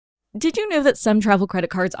Did you know that some travel credit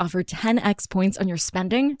cards offer 10x points on your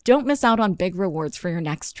spending? Don't miss out on big rewards for your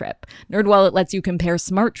next trip. NerdWallet lets you compare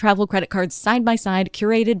smart travel credit cards side by side,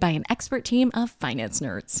 curated by an expert team of finance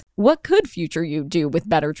nerds. What could future you do with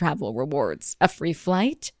better travel rewards? A free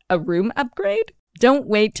flight? A room upgrade? Don't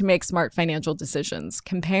wait to make smart financial decisions.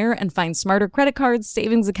 Compare and find smarter credit cards,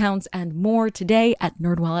 savings accounts, and more today at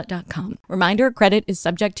nerdwallet.com. Reminder, credit is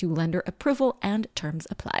subject to lender approval and terms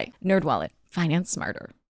apply. NerdWallet. Finance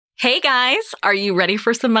smarter. Hey guys, are you ready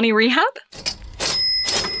for some money rehab?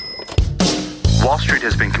 Wall Street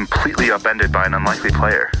has been completely upended by an unlikely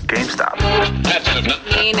player, GameStop.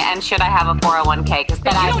 And should I have a 401k? Because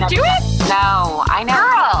then You don't do it? No, I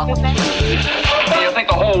know. Girl! You think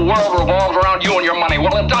the whole world revolves around you and your money?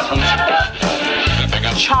 Well, it doesn't.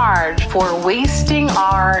 Charge for wasting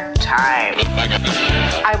our time.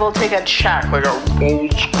 I will take a check. Like an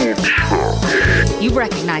old school check. You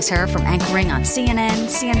recognize her from anchoring on CNN,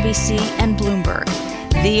 CNBC, and Bloomberg.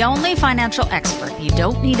 The only financial expert you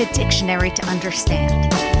don't need a dictionary to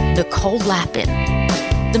understand, Nicole Lapin.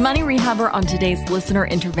 The money rehabber on today's listener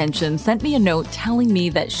intervention sent me a note telling me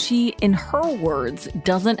that she, in her words,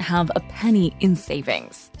 doesn't have a penny in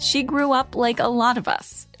savings. She grew up like a lot of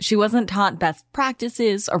us. She wasn't taught best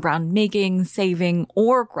practices around making, saving,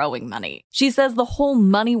 or growing money. She says the whole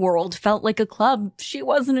money world felt like a club she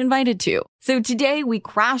wasn't invited to. So today we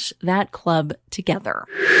crash that club together.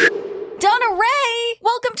 Donna Ray,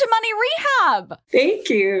 welcome to Money Rehab. Thank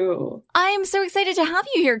you. I am so excited to have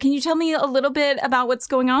you here. Can you tell me a little bit about what's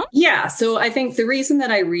going on? Yeah. So I think the reason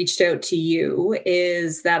that I reached out to you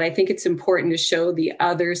is that I think it's important to show the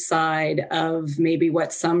other side of maybe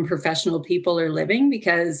what some professional people are living,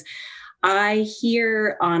 because I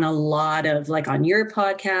hear on a lot of, like on your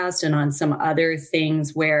podcast and on some other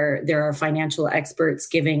things where there are financial experts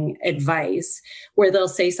giving advice where they'll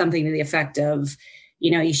say something to the effect of, you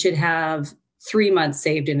know, you should have 3 months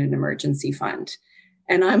saved in an emergency fund.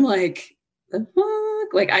 And I'm like, the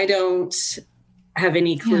fuck? Like, I don't have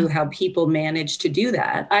any clue how people manage to do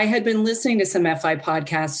that. I had been listening to some FI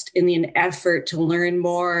podcasts in an effort to learn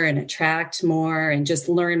more and attract more and just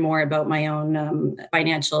learn more about my own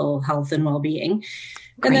financial health and well-being.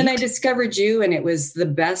 Great. And then I discovered you, and it was the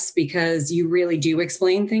best because you really do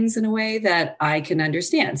explain things in a way that I can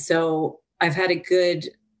understand. So I've had a good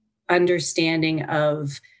understanding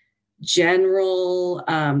of general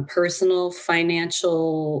personal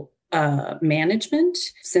financial management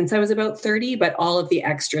since I was about 30, but all of the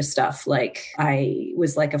extra stuff, like I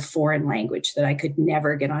was like a foreign language that I could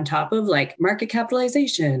never get on top of, like market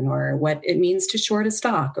capitalization or what it means to short a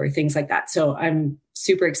stock or things like that. So I'm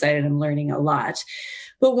super excited. I'm learning a lot.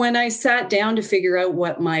 But when I sat down to figure out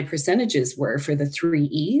what my percentages were for the 3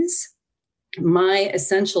 E's, my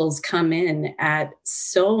essentials come in at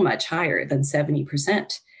so much higher than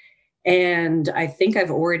 70%. And I think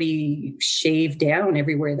I've already shaved down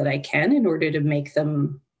everywhere that I can in order to make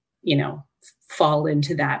them, you know, fall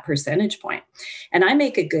into that percentage point. And I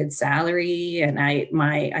make a good salary and I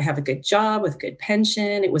have a good job with good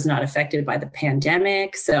pension. It was not affected by the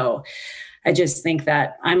pandemic. So I just think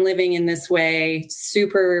that I'm living in this way,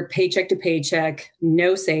 super paycheck to paycheck,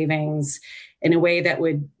 no savings, in a way that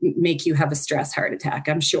would make you have a stress heart attack,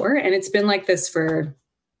 I'm sure. And it's been like this for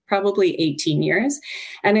probably 18 years.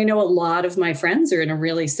 And I know a lot of my friends are in a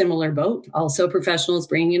really similar boat. Also professionals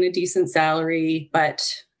bringing in a decent salary, but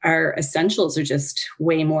our essentials are just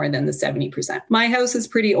way more than the 70%. My house is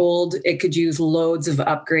pretty old. It could use loads of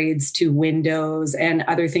upgrades to windows and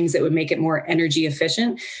other things that would make it more energy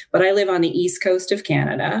efficient. But I live on the east coast of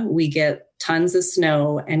Canada. We get tons of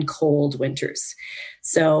snow and cold winters.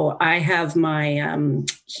 So I have my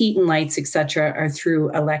heat and lights, et cetera, are through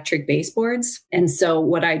electric baseboards. And so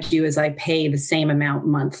what I do is I pay the same amount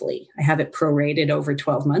monthly. I have it prorated over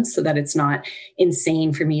 12 months so that it's not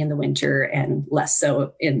insane for me in the winter and less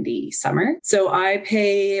so in the summer. So I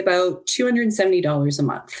pay about $270 a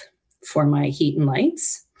month for my heat and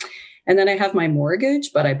lights. And then I have my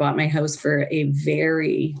mortgage, but I bought my house for a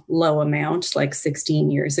very low amount, like 16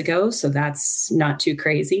 years ago. So that's not too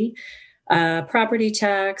crazy. Property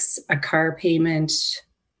tax, a car payment,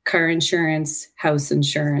 car insurance, house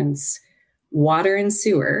insurance, water and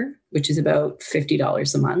sewer, which is about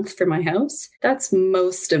 $50 a month for my house. That's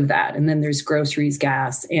most of that. And then there's groceries,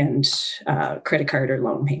 gas, and credit card or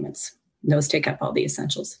loan payments. Those take up all the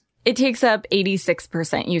essentials. It takes up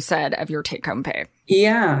 86%, you said, of your take-home pay.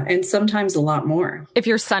 Yeah, and sometimes a lot more. If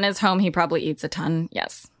your son is home, he probably eats a ton.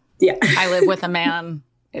 Yes. Yeah. I live with a man.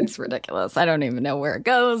 It's ridiculous. I don't even know where it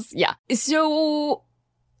goes. Yeah. So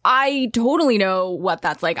I totally know what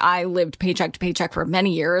that's like. I lived paycheck to paycheck for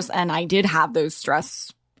many years, and I did have those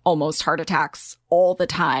stress almost heart attacks all the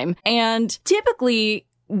time. And typically,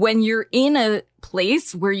 when you're in a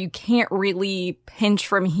place where you can't really pinch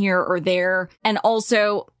from here or there, and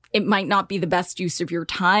also it might not be the best use of your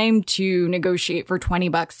time to negotiate for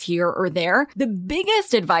 $20 here or there, the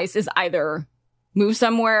biggest advice is either move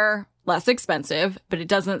somewhere less expensive, but it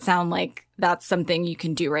doesn't sound like that's something you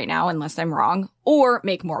can do right now unless I'm wrong, or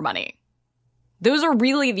make more money. Those are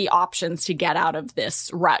really the options to get out of this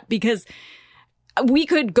rut, because we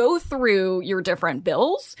could go through your different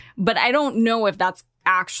bills, but I don't know if that's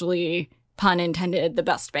actually, pun intended, the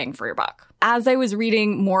best bang for your buck. As I was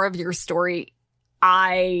reading more of your story,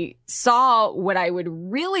 I saw what I would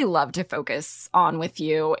really love to focus on with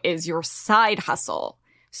you is your side hustle.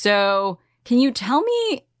 So can you tell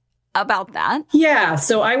me about that? Yeah.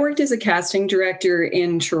 So I worked as a casting director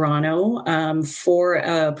in Toronto for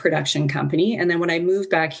a production company. And then when I moved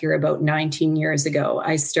back here about 19 years ago,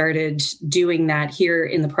 I started doing that here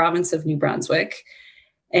in the province of New Brunswick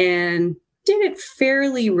and did it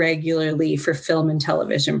fairly regularly for film and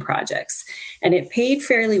television projects. And it paid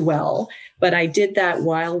fairly well, but I did that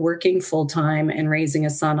while working full time and raising a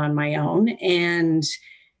son on my own. And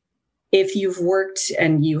if you've worked,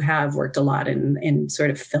 and you have worked a lot in sort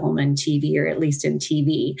of film and TV, or at least in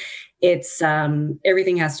TV, it's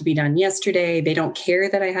everything has to be done yesterday. They don't care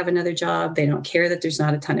that I have another job. They don't care that there's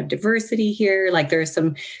not a ton of diversity here. Like, there are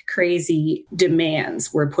some crazy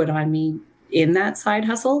demands were put on me in that side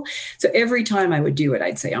hustle. So every time I would do it,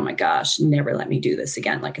 I'd say, oh my gosh, never let me do this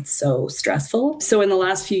again. Like, it's so stressful. So in the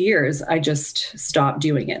last few years, I just stopped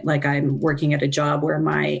doing it. Like, I'm working at a job where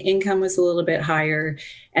my income was a little bit higher,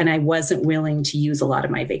 and I wasn't willing to use a lot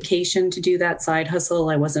of my vacation to do that side hustle.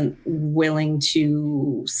 I wasn't willing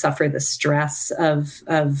to suffer the stress of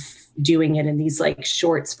doing it in these like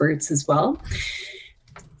short spurts as well.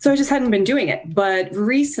 So I just hadn't been doing it. But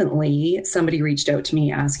recently, somebody reached out to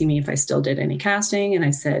me asking me if I still did any casting. And I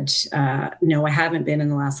said, no, I haven't been in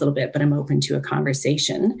the last little bit, but I'm open to a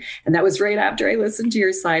conversation. And that was right after I listened to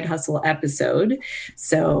your side hustle episode.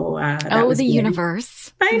 So that was the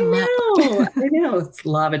universe. I know. It's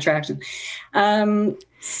law of attraction.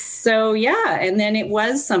 So yeah. And then it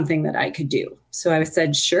was something that I could do. So I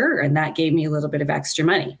said, sure. And that gave me a little bit of extra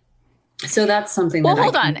money. So that's something that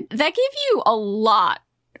hold on. That gave you a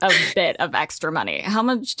bit of extra money. How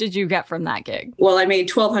much did you get from that gig? Well, I made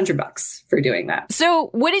 $1,200 for doing that. So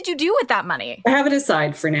what did you do with that money? I have it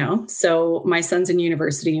aside for now. So my son's in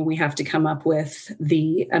university, and we have to come up with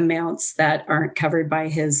the amounts that aren't covered by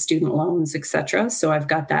his student loans, etc. So I've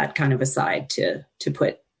got that kind of aside to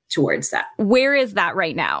put towards that. Where is that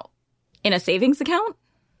right now? In a savings account?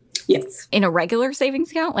 Yes. In a regular savings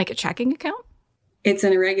account, like a checking account? It's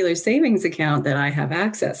in a regular savings account that I have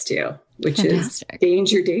access to, which Fantastic.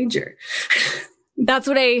 Is danger. That's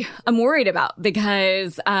what I'm worried about,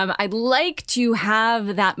 because I'd like to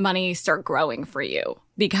have that money start growing for you,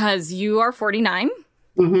 because you are 49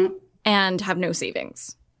 and have no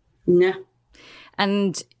savings. No.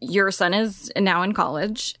 And your son is now in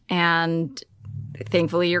college, and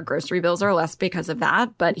thankfully your grocery bills are less because of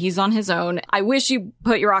that, but he's on his own. I wish you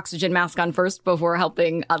put your oxygen mask on first before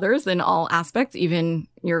helping others in all aspects, even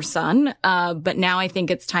your son. But now I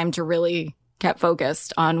think it's time to really get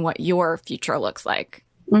focused on what your future looks like.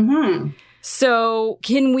 Mm-hmm. So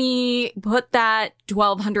can we put that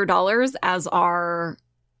 $1,200 as our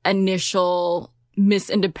initial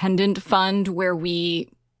Miss Independent fund, where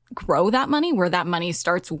we grow that money, where that money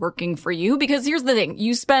starts working for you? Because here's the thing.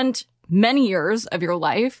 You spent many years of your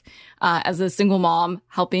life as a single mom,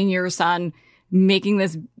 helping your son, making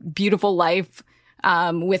this beautiful life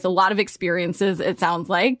with a lot of experiences, it sounds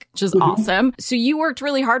like, which is awesome. So you worked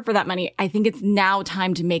really hard for that money. I think it's now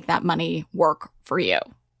time to make that money work for you.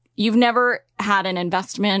 You've never had an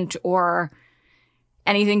investment or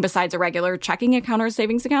anything besides a regular checking account or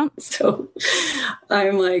savings account? So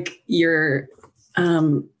I'm like your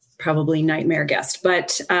probably nightmare guest,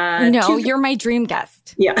 but no, you're my dream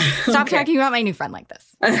guest. Yeah. Stop talking about my new friend like this.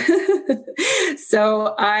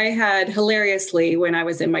 So I had hilariously, when I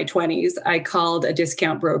was in my 20s, I called a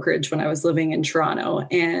discount brokerage when I was living in Toronto,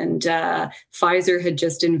 and Pfizer had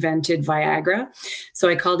just invented Viagra. So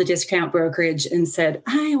I called a discount brokerage and said,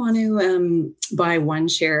 I want to buy one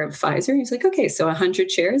share of Pfizer. He's like, okay, so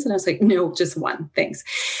 100 shares. And I was like, no, just one, thanks.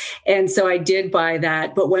 And so I did buy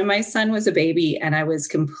that. But when my son was a baby and I was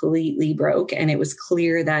completely broke, and it was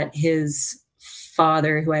clear that his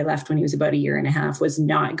father, who I left when he was about 1.5 years, was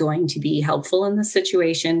not going to be helpful in this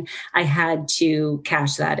situation, I had to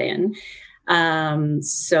cash that in.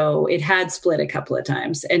 So it had split a couple of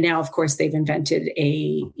times. And now, of course, they've invented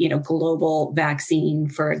a, global vaccine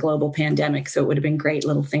for a global pandemic. So it would have been a great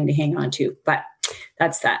little thing to hang on to. But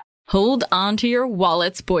that's that. Hold on to your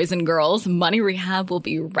wallets, boys and girls. Money Rehab will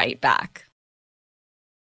be right back.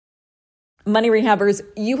 Money Rehabbers,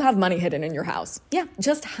 you have money hidden in your house. Yeah,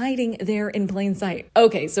 just hiding there in plain sight.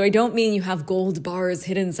 Okay, so I don't mean you have gold bars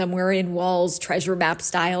hidden somewhere in walls, treasure map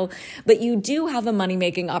style, but you do have a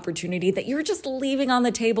money-making opportunity that you're just leaving on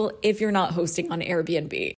the table if you're not hosting on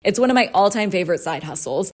Airbnb. It's one of my all-time favorite side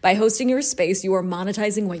hustles. By hosting your space, you are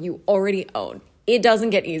monetizing what you already own. It doesn't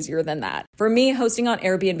get easier than that. For me, hosting on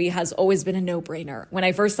Airbnb has always been a no-brainer. When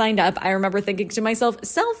I first signed up, I remember thinking to myself,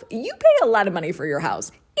 Self, you pay a lot of money for your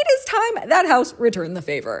house. It is time that house returned the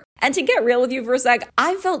favor. And to get real with you for a sec,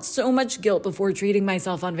 I felt so much guilt before treating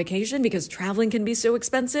myself on vacation because traveling can be so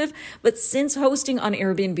expensive. But since hosting on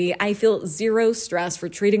Airbnb, I feel zero stress for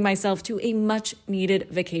treating myself to a much needed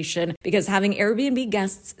vacation because having Airbnb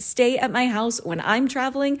guests stay at my house when I'm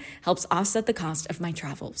traveling helps offset the cost of my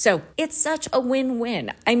travel. So it's such a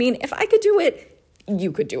win-win. I mean, if I could do it,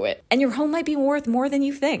 you could do it. And your home might be worth more than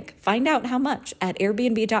you think. Find out how much at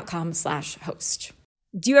airbnb.com/host.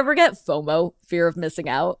 Do you ever get FOMO, fear of missing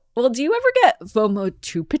out? Well, do you ever get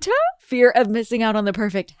FOMO-tupita, fear of missing out on the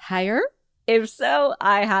perfect hire? If so,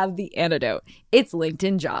 I have the antidote. It's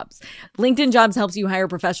LinkedIn Jobs. LinkedIn Jobs helps you hire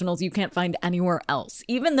professionals you can't find anywhere else,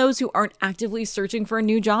 even those who aren't actively searching for a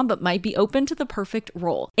new job but might be open to the perfect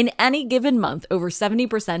role. In any given month, over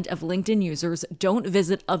 70% of LinkedIn users don't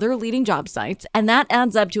visit other leading job sites, and that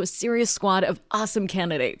adds up to a serious squad of awesome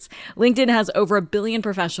candidates. LinkedIn has over 1 billion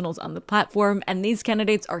professionals on the platform, and these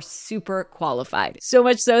candidates are super qualified. So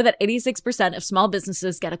much so that 86% of small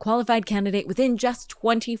businesses get a qualified candidate within just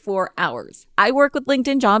 24 hours. I work with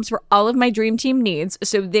LinkedIn Jobs for all of my dream team needs,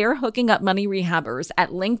 so they're hooking up Money Rehabbers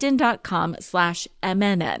at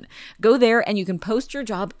linkedin.com/MNN. Go there and you can post your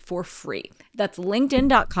job for free. That's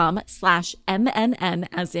linkedin.com/MNN,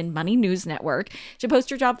 as in Money News Network, to post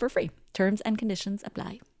your job for free. Terms and conditions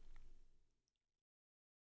apply.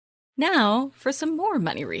 Now for some more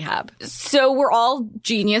money rehab. So we're all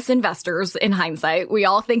genius investors in hindsight. We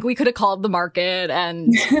all think we could have called the market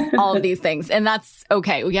and all of these things. And that's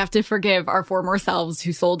okay. We have to forgive our former selves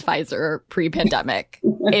who sold Pfizer pre-pandemic.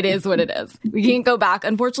 It is what it is. We can't go back,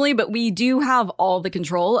 unfortunately, but we do have all the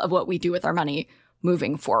control of what we do with our money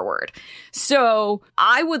moving forward. So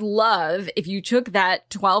I would love if you took that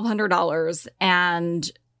 $1,200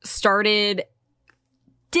 and started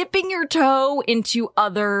dipping your toe into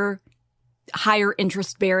other higher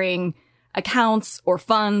interest bearing accounts or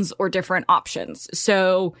funds or different options.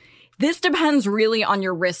 So this depends really on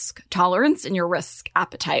your risk tolerance and your risk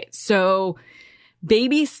appetite. So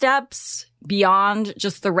baby steps beyond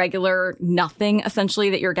just the regular nothing essentially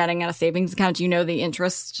that you're getting at a savings account. Do you know the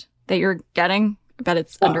interest that you're getting? I bet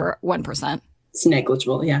it's under 1%. It's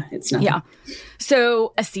negligible. Yeah, it's nothing. Yeah.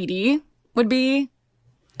 So a CD would be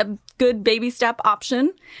a good baby step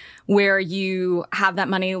option where you have that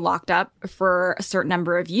money locked up for a certain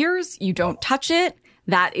number of years. You don't touch it.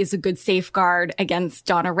 That is a good safeguard against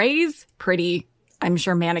Donna Ray's pretty, I'm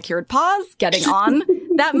sure, manicured paws getting on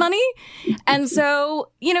that money. And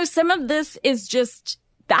so, you know, some of this is just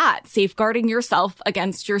that, safeguarding yourself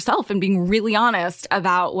against yourself and being really honest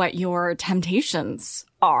about what your temptations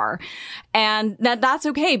are. And that's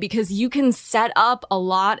okay because you can set up a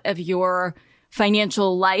lot of your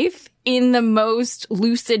financial life in the most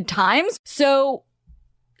lucid times. So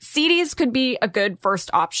CDs could be a good first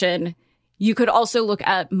option. You could also look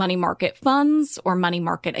at money market funds or money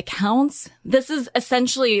market accounts. This is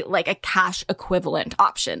essentially like a cash equivalent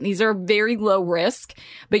option. These are very low risk,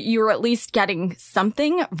 but you're at least getting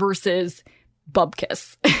something versus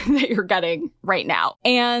bubkiss that you're getting right now.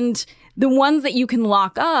 And the ones that you can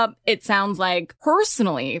lock up, it sounds like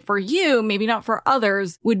personally for you, maybe not for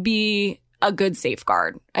others, would be a good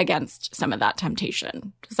safeguard against some of that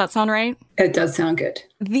temptation. Does that sound right? It does sound good.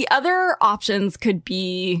 The other options could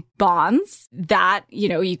be bonds that, you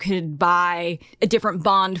know, you could buy different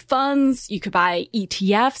bond funds. You could buy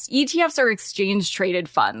ETFs. ETFs are exchange traded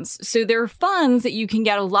funds. So they're funds that you can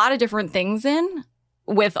get a lot of different things in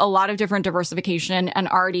with a lot of different diversification and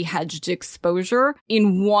already hedged exposure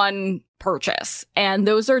in one purchase. And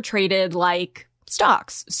those are traded like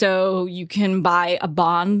stocks. So you can buy a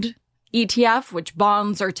bond ETF, which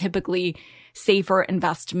bonds are typically safer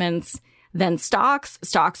investments than stocks.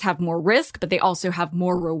 Stocks have more risk, but they also have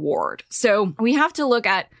more reward. So we have to look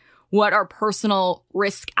at what our personal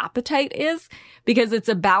risk appetite is because it's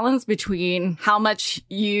a balance between how much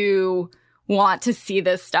you want to see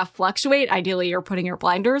this stuff fluctuate. Ideally, you're putting your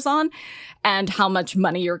blinders on and how much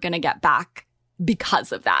money you're going to get back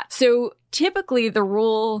because of that. So typically the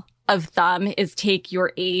rule of thumb is take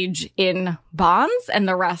your age in bonds and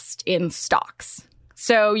the rest in stocks. Does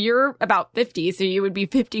So you're about 50, so you would be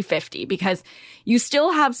 50-50 because you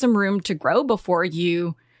still have some room to grow before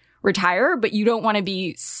you retire, but you don't want to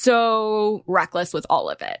be so reckless with all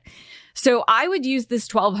of it. So I would use this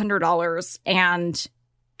 $1,200 and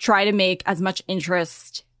try to make as much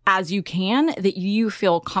interest as you can that you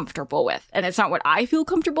feel comfortable with. And it's not what I feel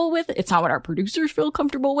comfortable with. It's not what our producers feel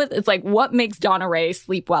comfortable with. It's like what makes Donna Rae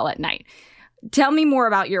sleep well at night. Tell me more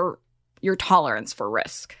about your tolerance for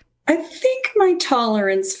risk. I think my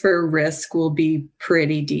tolerance for risk will be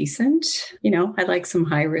pretty decent. You know, I like some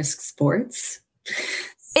high risk sports.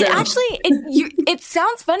 So. It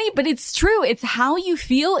sounds funny, but it's true. It's how you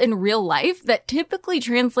feel in real life that typically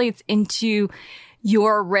translates into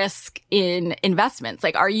your risk in investments.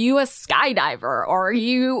 Like, are you a skydiver or are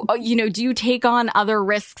you, do you take on other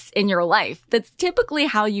risks in your life? That's typically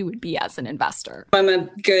how you would be as an investor. I'm a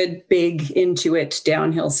good, big Intuit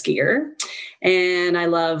downhill skier and I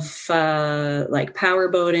love like power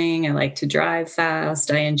boating. I like to drive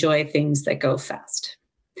fast. I enjoy things that go fast.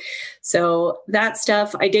 So that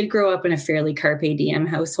stuff, I did grow up in a fairly carpe diem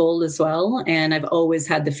household as well. And I've always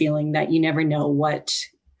had the feeling that you never know what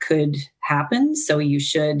could happen. So you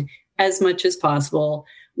should, as much as possible,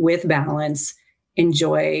 with balance,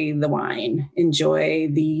 enjoy the wine, enjoy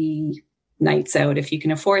the nights out if you can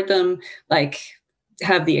afford them, like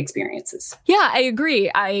have the experiences. Yeah, I agree.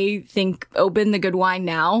 I think open the good wine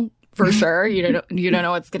now. For sure. You don't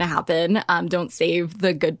know what's going to happen. Don't save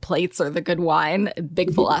the good plates or the good wine.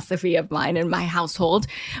 Big philosophy of mine in my household.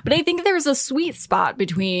 But I think there's a sweet spot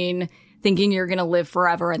between thinking you're going to live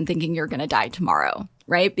forever and thinking you're going to die tomorrow,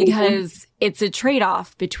 right? Because it's a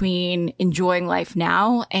trade-off between enjoying life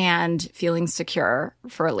now and feeling secure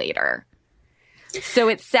for later. So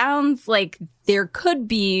it sounds like there could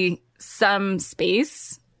be some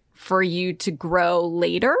space for you to grow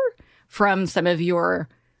later from some of your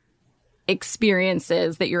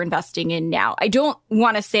experiences that you're investing in now. I don't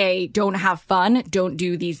want to say don't have fun, don't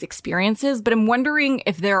do these experiences, but I'm wondering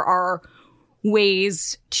if there are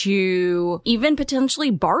ways to even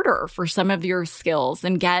potentially barter for some of your skills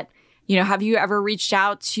and get, have you ever reached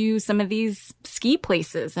out to some of these ski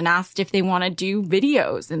places and asked if they want to do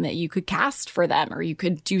videos and that you could cast for them or you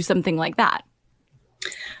could do something like that?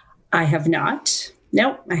 I have not.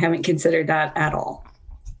 No, I haven't considered that at all.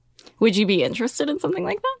 Would you be interested in something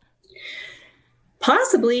like that?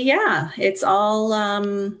 Possibly, yeah. It's all,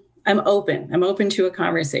 I'm open. I'm open to a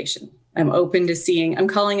conversation. I'm open to seeing, I'm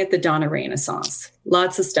calling it the Donna Renaissance.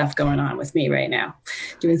 Lots of stuff going on with me right now.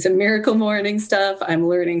 Doing some Miracle Morning stuff. I'm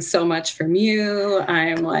learning so much from you.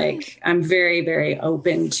 I'm very, very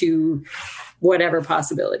open to whatever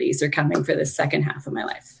possibilities are coming for the second half of my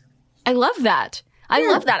life. I love that. I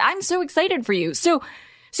love that. I'm so excited for you. So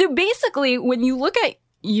basically, when you look at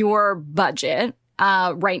your budget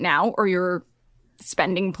right now, or your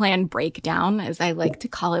spending plan breakdown, as I like to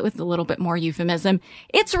call it with a little bit more euphemism,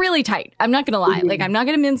 it's really tight. I'm not going to lie. Mm-hmm. Like, I'm not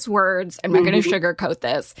going to mince words. I'm not going to sugarcoat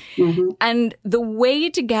this. Mm-hmm. And the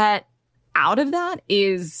way to get out of that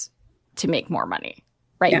is to make more money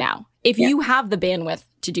right now. If you have the bandwidth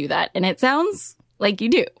to do that. And it sounds like you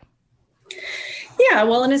do. Yeah,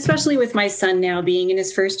 well, and especially with my son now being in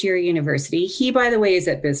his first year of university, he, by the way, is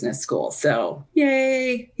at business school. So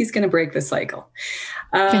yay, he's going to break the cycle.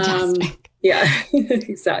 Fantastic. Yeah,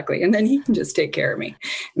 exactly. And then he can just take care of me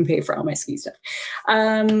and pay for all my ski stuff.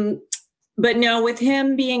 But no, with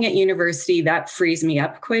him being at university, that frees me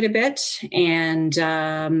up quite a bit. And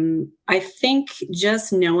I think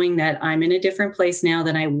just knowing that I'm in a different place now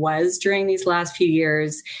than I was during these last few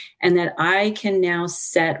years, and that I can now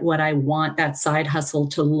set what I want that side hustle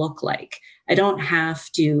to look like. I don't have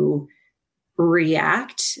to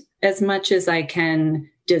react as much as I can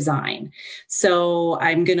design. So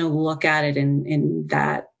I'm going to look at it in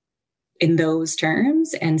those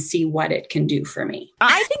terms and see what it can do for me.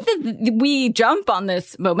 I think that we jump on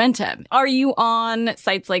this momentum. Are you on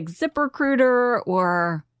sites like ZipRecruiter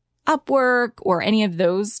or Upwork or any of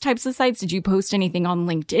those types of sites? Did you post anything on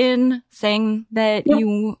LinkedIn saying that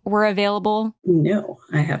you were available? No,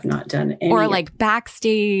 I have not done any. Or like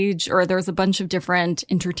Backstage, or there's a bunch of different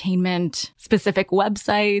entertainment specific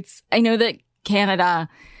websites. I know that Canada,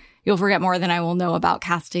 you'll forget more than I will know about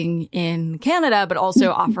casting in Canada, but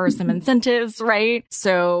also offers some incentives, right?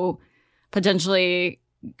 So potentially,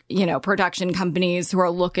 production companies who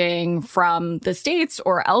are looking from the States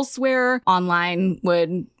or elsewhere online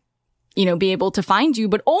would, be able to find you,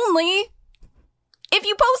 but only if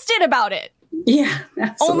you posted about it. Yeah,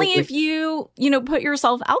 absolutely. Only if you, put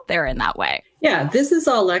yourself out there in that way. Yeah, this is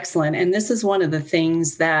all excellent. And this is one of the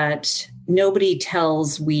things that nobody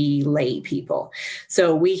tells we lay people.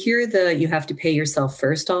 So we hear you have to pay yourself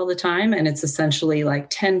first all the time. And it's essentially like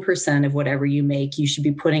 10% of whatever you make, you should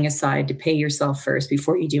be putting aside to pay yourself first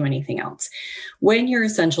before you do anything else. When your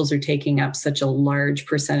essentials are taking up such a large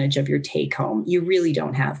percentage of your take home, you really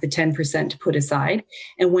don't have the 10% to put aside.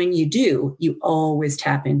 And when you do, you always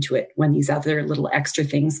tap into it when these other little extra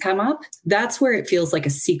things come up. That's where it feels like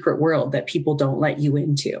a secret world that people don't let you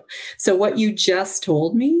into. So what you just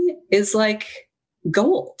told me is like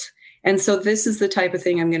gold. And so this is the type of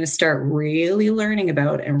thing I'm going to start really learning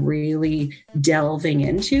about and really delving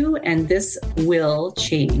into. And this will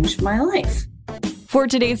change my life. For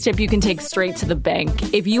today's tip, you can take straight to the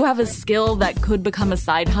bank. If you have a skill that could become a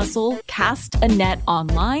side hustle, cast a net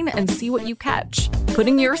online and see what you catch.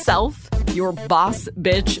 Putting yourself, your boss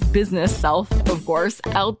bitch business self, of course,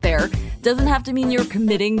 out there doesn't have to mean you're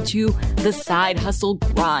committing to the side hustle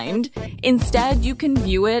grind. Instead, you can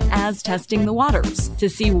view it as testing the waters to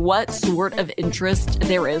see what sort of interest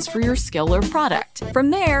there is for your skill or product.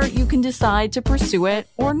 From there, you can decide to pursue it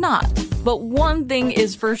or not. But one thing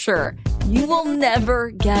is for sure, you will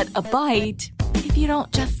never get a bite if you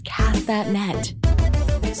don't just cast that net.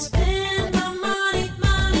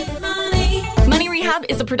 Money Rehab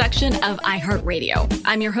is a production of iHeartRadio.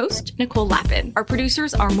 I'm your host, Nicole Lappin. Our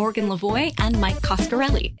producers are Morgan Lavoie and Mike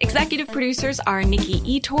Coscarelli. Executive producers are Nikki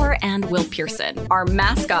Etor and Will Pearson. Our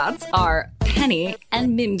mascots are Penny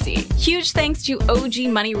and Mimsy. Huge thanks to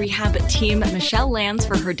OG Money Rehab team Michelle Lands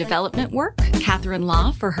for her development work, Catherine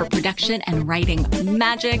Law for her production and writing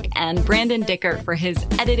magic, and Brandon Dickert for his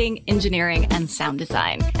editing, engineering, and sound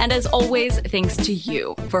design. And as always, thanks to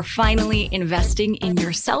you for finally investing in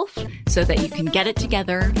yourself so that you can get it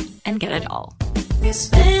together and get it all.